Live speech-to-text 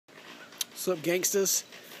What's up, gangsters?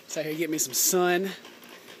 Just out here getting me some sun.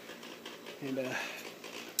 And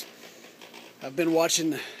I've been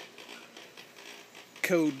watching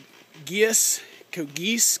Code Geass. I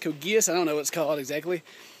don't know what it's called exactly.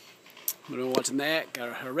 I've been watching that.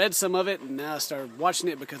 I read some of it, and now I started watching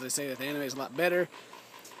it because they say that the anime is a lot better.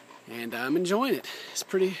 And I'm enjoying it. It's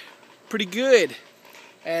pretty good.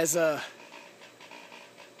 As a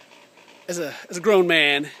grown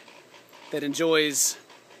man that enjoys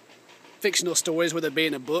fictional stories, whether it be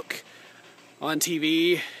in a book, on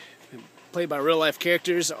TV, played by real life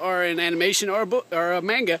characters, or in animation, or a book or a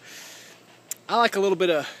manga, I like a little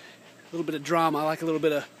bit of drama. I like a little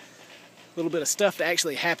bit of stuff to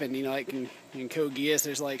actually happen. You know, like in Code Geass,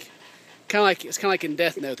 there's it's kind of like in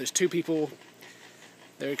Death Note. There's two people.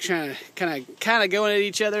 They're kind of going at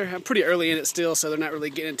each other. I'm pretty early in it still, so they're not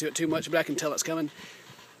really getting into it too much, but I can tell it's coming.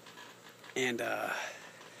 And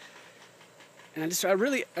I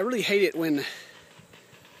really hate it when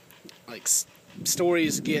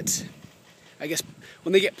stories get, I guess,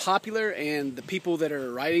 when they get popular and the people that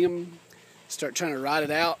are writing them start trying to write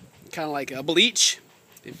it out, kind of like a Bleach.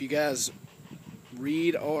 If you guys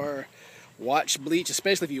read or watch Bleach,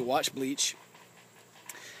 especially if you watch Bleach,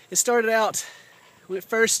 it started out. When it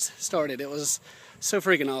first started, it was so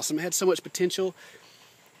freaking awesome. It had so much potential.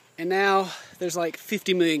 And now there's like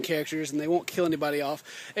 50 million characters and they won't kill anybody off.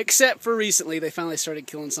 Except for recently, they finally started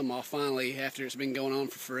killing some off finally after it's been going on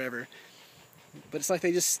for forever. But it's like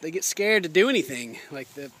they get scared to do anything.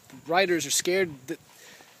 Like the writers are scared that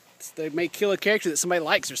they may kill a character that somebody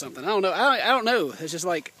likes or something. I don't know. I don't know. It's just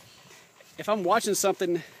like, if I'm watching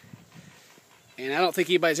something and I don't think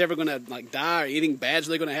anybody's ever going to die or anything bad's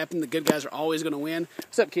really going to happen, the good guys are always going to win.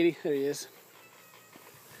 What's up, kitty? There he is.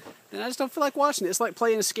 And I just don't feel like watching it. It's like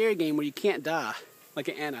playing a scary game where you can't die. Like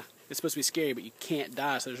in Anna. It's supposed to be scary, but you can't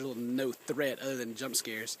die, so there's really no threat other than jump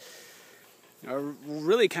scares. Or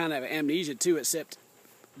really kind of amnesia too, except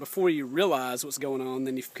before you realize what's going on,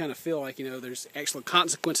 then you kind of feel like, there's actual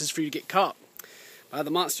consequences for you to get caught by the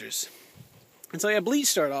monsters. And so yeah, Bleach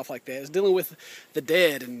started off like that. It's dealing with the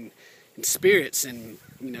dead and spirits, and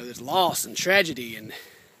there's loss and tragedy, and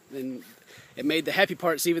then it made the happy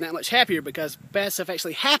parts even that much happier because bad stuff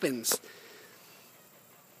actually happens.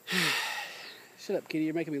 Shut up, kitty,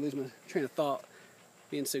 you're making me lose my train of thought,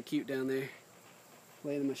 being so cute down there,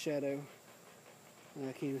 laying in my shadow.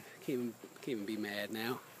 I can't even be mad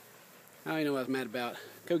now. I don't even know what I was mad about.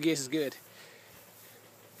 Code Geass is good.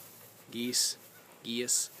 Geass.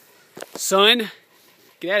 Son,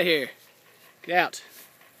 get out of here. Get out.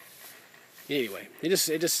 Anyway,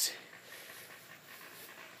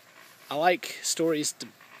 I like stories to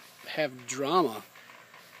have drama.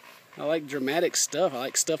 I like dramatic stuff. I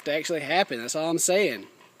like stuff to actually happen. That's all I'm saying.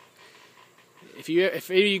 If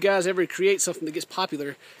any of you guys ever create something that gets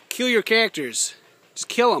popular, kill your characters. Just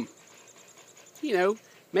kill them.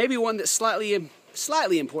 Maybe one that's slightly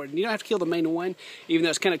important. You don't have to kill the main one, even though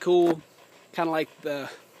it's kind of cool. Kind of like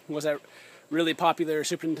was that really popular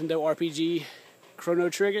Super Nintendo RPG, Chrono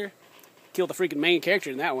Trigger? Killed the freaking main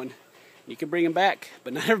character in that one. You can bring him back,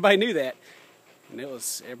 but not everybody knew that. And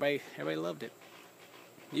everybody loved it.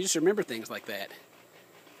 You just remember things like that.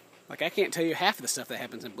 Like, I can't tell you half of the stuff that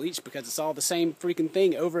happens in Bleach because it's all the same freaking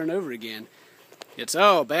thing over and over again. It's,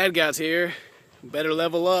 oh, bad guy's here. Better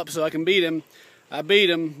level up so I can beat him. I beat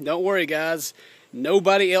him. Don't worry, guys.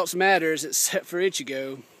 Nobody else matters except for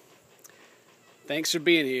Ichigo. Thanks for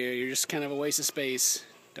being here. You're just kind of a waste of space.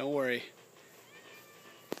 Don't worry.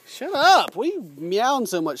 Shut up! What are you meowing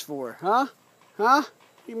so much for? Huh? What are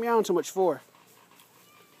you meowing so much for?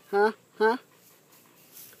 Huh?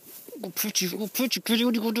 We'll put you, kitty.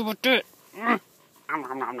 What are you gonna do about that?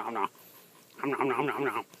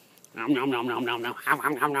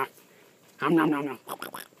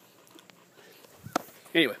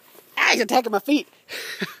 Anyway, he's attacking my feet.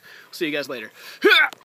 See you guys later.